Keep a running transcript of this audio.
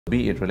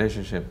be it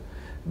relationship,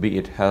 be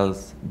it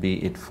health, be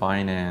it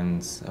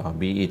finance,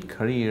 be it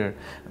career,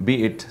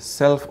 be it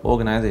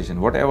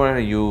self-organization, whatever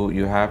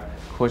you have,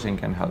 coaching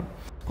can help.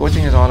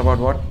 Coaching is all about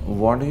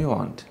what do you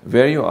want,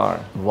 where you are,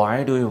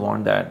 why do you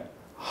want that,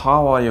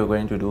 how are you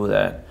going to do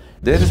that.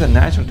 There is a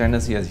natural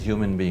tendency as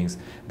human beings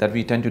that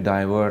we tend to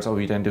diverge or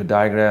we tend to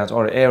digress,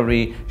 or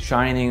every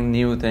shining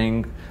new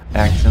thing.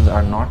 Actions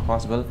are not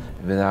possible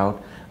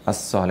without a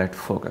solid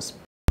focus.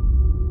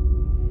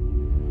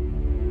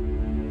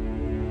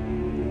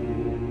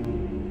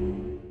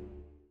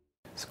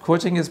 So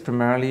coaching is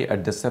primarily a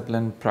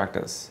disciplined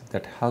practice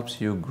that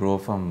helps you grow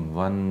from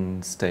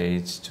one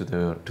stage to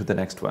the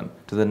next one,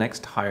 to the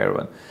next higher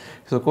one.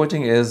 So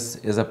coaching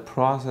is a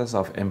process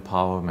of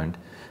empowerment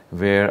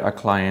where a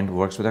client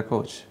works with a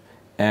coach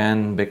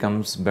and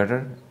becomes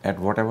better at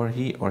whatever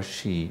he or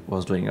she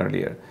was doing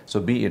earlier. So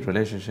be it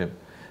relationship,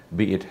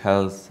 be it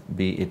health,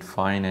 be it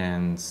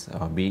finance,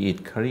 be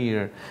it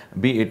career,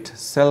 be it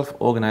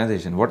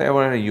self-organization,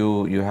 whatever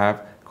you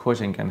have,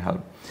 coaching can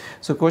help.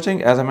 So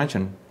coaching, as I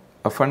mentioned,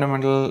 a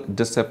fundamental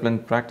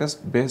disciplined practice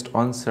based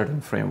on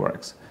certain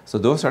frameworks. So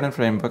those certain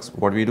frameworks,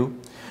 what we do,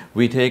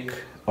 we take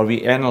or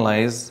we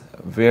analyze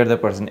where the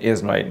person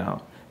is right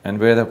now and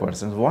where the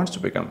person wants to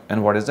become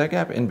and what is the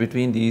gap in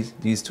between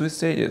these two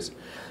stages.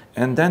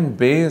 And then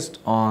based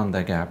on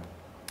the gap,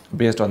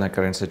 based on the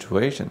current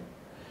situation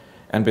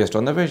and based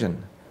on the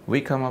vision, we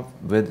come up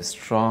with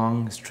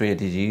strong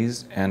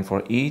strategies, and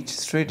for each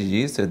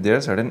strategy there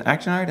are certain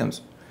action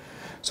items.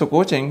 So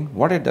coaching,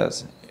 what it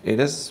does, it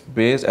is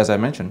based, as I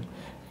mentioned,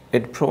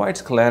 it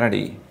provides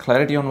clarity.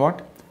 Clarity on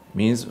what?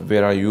 Means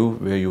where are you,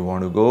 where you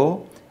want to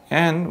go,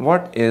 and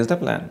what is the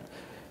plan.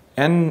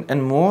 And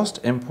most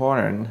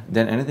important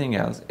than anything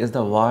else is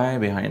the why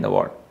behind the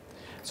what.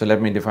 So let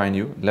me define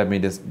you. Let me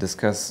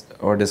discuss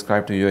or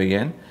describe to you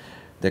again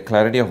the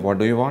clarity of what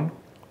do you want,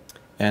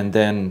 and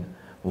then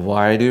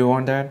why do you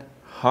want that,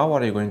 how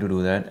are you going to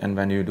do that, and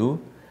when you do,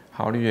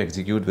 how do you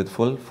execute with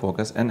full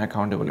focus and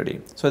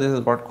accountability. So this is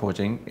what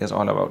coaching is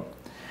all about.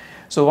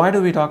 So why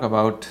do we talk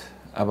about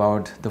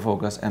the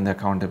focus and the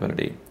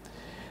accountability?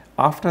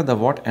 After the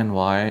what and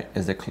why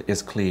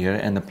is clear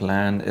and the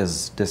plan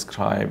is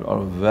described or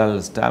well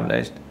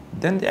established,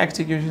 then the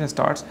execution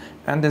starts,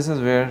 and this is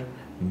where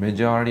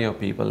majority of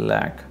people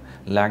lack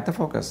the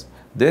focus.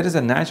 There is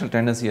a natural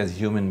tendency as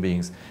human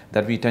beings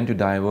that we tend to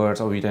diverge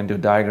or we tend to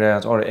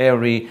digress, or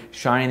every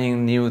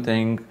shining new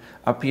thing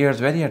appears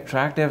very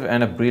attractive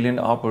and a brilliant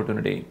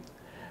opportunity.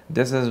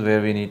 This is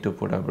where we need to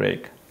put a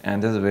break,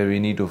 and this is where we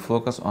need to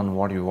focus on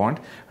what you want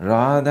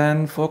rather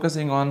than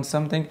focusing on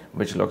something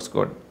which looks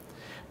good,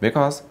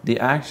 because the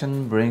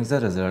action brings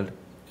the result,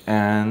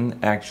 and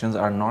actions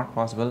are not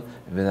possible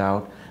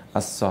without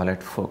a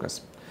solid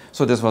focus.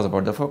 So this was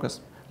about the focus.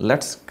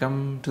 Let's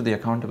come to the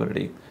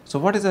accountability. So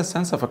what is the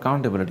sense of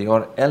accountability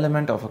or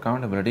element of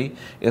accountability?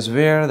 Is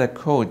where the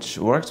coach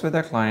works with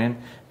the client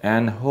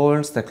and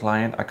holds the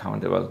client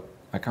accountable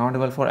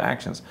for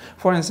actions.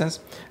 For instance,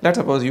 let's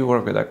suppose you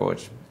work with a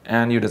coach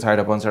and you decide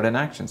upon certain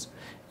actions,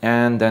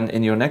 and then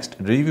in your next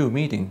review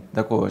meeting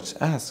the coach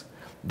asks,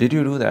 did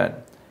you do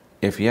that?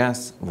 If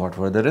yes, what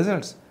were the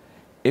results?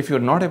 If you're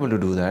not able to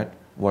do that,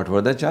 what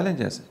were the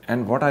challenges,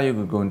 and what are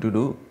you going to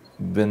do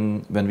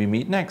when we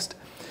meet next?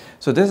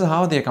 So this is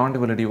how the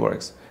accountability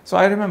works. So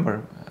I remember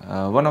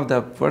one of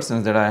the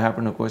persons that I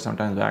happened to coach some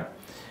time back,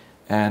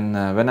 and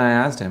when I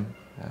asked him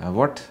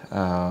what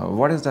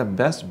is the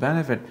best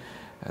benefit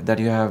that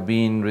you have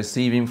been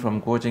receiving from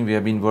coaching, we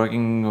have been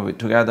working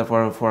together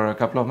for a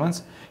couple of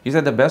months. He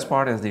said the best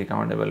part is the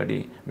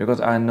accountability,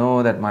 because I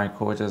know that my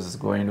coach is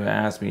going to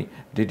ask me,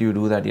 did you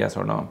do that, yes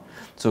or no?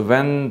 So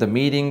when the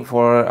meeting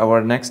for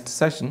our next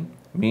session,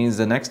 means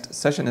the next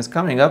session is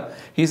coming up,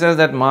 he says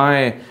that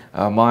my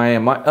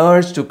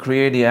urge to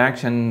create the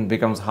action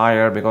becomes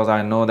higher, because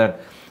I know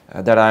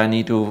that I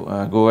need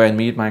to go and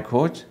meet my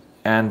coach,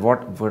 and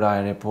what would I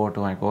report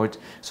to my coach.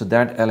 So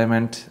that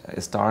element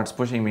starts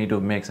pushing me to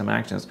make some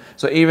actions.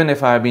 So even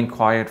if I've been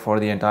quiet for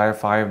the entire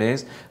 5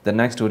 days, the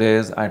next 2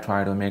 days I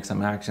try to make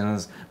some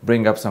actions,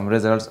 bring up some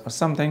results or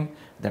something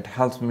that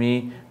helps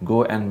me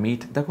go and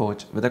meet the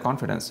coach with the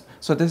confidence.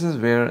 So this is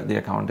where the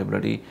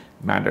accountability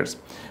matters.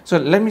 So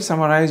let me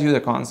summarize you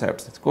the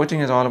concepts.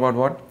 Coaching is all about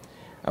what?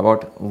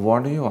 About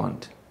what do you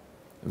want,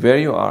 where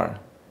you are,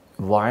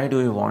 why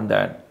do you want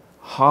that,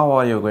 how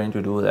are you going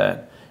to do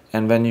that,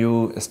 and when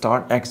you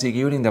start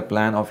executing the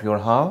plan of your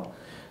how,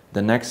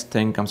 the next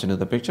thing comes into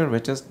the picture,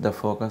 which is the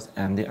focus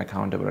and the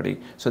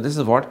accountability. So this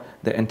is what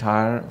the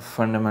entire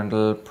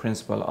fundamental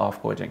principle of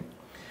coaching.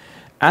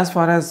 As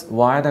far as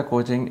why the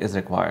coaching is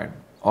required,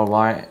 or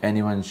why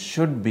anyone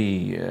should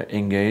be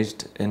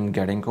engaged in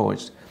getting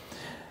coached,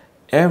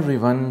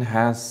 everyone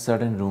has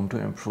certain room to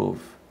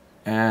improve,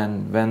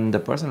 and when the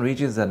person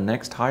reaches the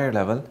next higher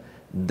level,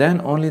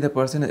 then only the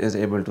person is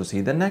able to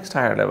see the next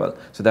higher level.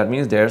 So that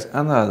means there's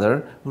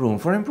another room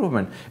for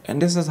improvement,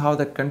 and this is how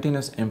the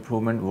continuous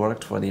improvement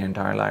worked for the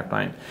entire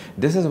lifetime.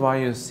 This is why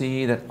you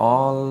see that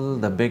all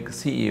the big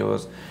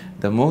CEOs,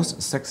 The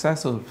most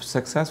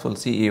successful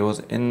CEOs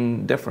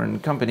in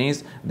different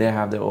companies, they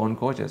have their own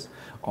coaches.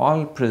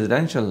 All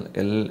presidential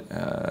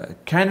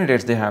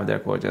candidates, they have their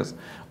coaches.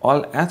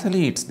 All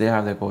athletes, they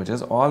have their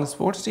coaches. All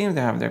sports teams,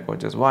 they have their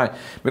coaches. Why?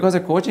 Because the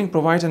coaching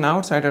provides an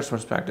outsider's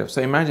perspective.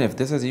 So imagine if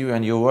this is you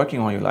and you're working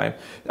on your life,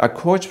 a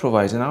coach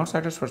provides an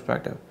outsider's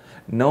perspective.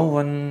 No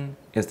one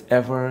is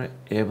ever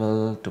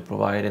able to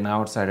provide an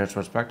outsider's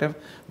perspective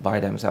by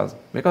themselves,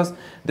 because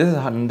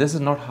this is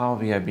not how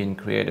we have been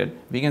created.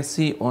 We can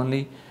see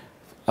only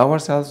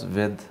ourselves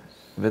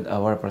with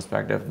our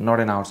perspective, not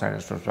an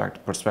outsider's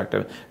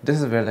perspective. This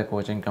is where the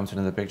coaching comes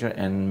into the picture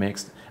and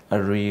makes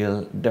a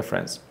real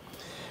difference.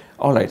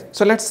 All right,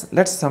 so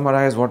let's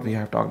summarize what we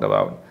have talked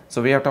about.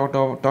 So we have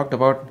talked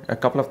about a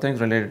couple of things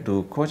related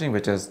to coaching,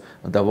 which is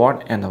the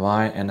what and the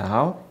why and the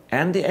how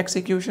and the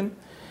execution.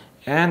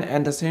 And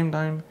at the same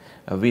time,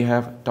 we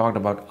have talked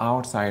about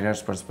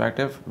outsider's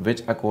perspective,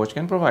 which a coach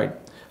can provide.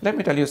 Let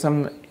me tell you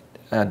some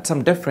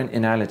different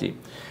analogy.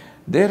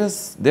 There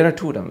are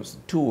two terms,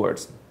 two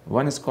words.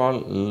 One is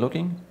called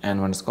looking and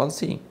one is called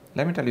seeing.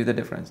 Let me tell you the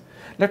difference.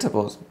 Let's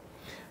suppose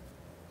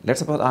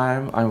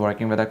I'm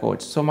working with a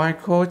coach. So my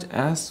coach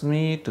asks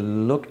me to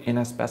look in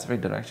a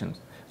specific direction.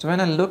 So when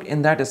I look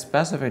in that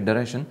specific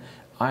direction,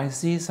 I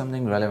see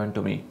something relevant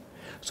to me.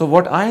 So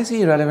what I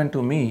see relevant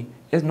to me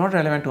is not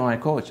relevant to my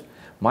coach.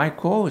 My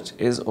coach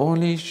is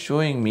only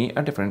showing me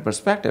a different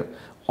perspective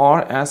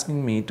or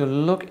asking me to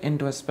look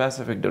into a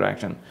specific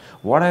direction.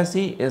 What I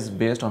see is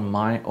based on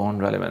my own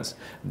relevance.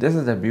 This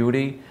is the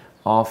beauty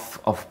of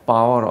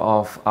power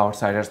of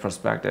outsider's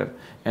perspective,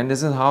 and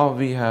this is how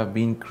we have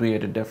been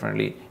created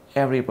differently.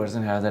 Every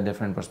person has a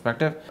different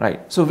perspective,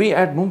 right? So we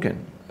at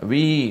Mumkin,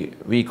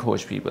 we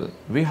coach people.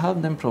 We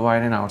help them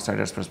provide an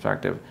outsider's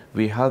perspective.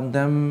 We help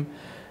them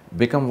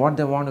become what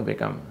they want to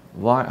become.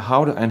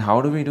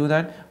 How do we do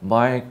that?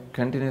 By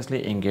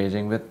continuously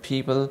engaging with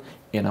people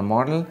in a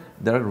model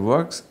that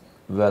works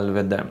well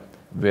with them,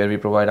 where we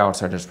provide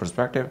outsiders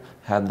perspective,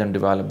 help them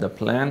develop the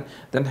plan,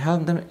 then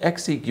help them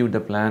execute the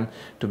plan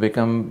to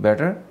become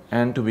better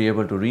and to be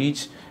able to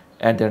reach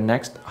at their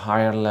next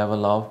higher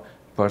level of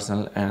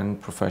personal and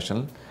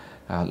professional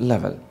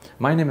level.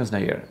 My name is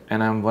Nair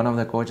and I'm one of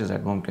the coaches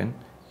at Mumkin,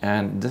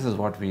 and this is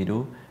what we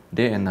do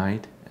day and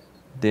night,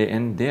 day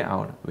in, day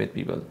out with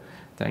people.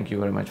 Thank you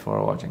very much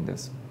for watching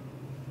this.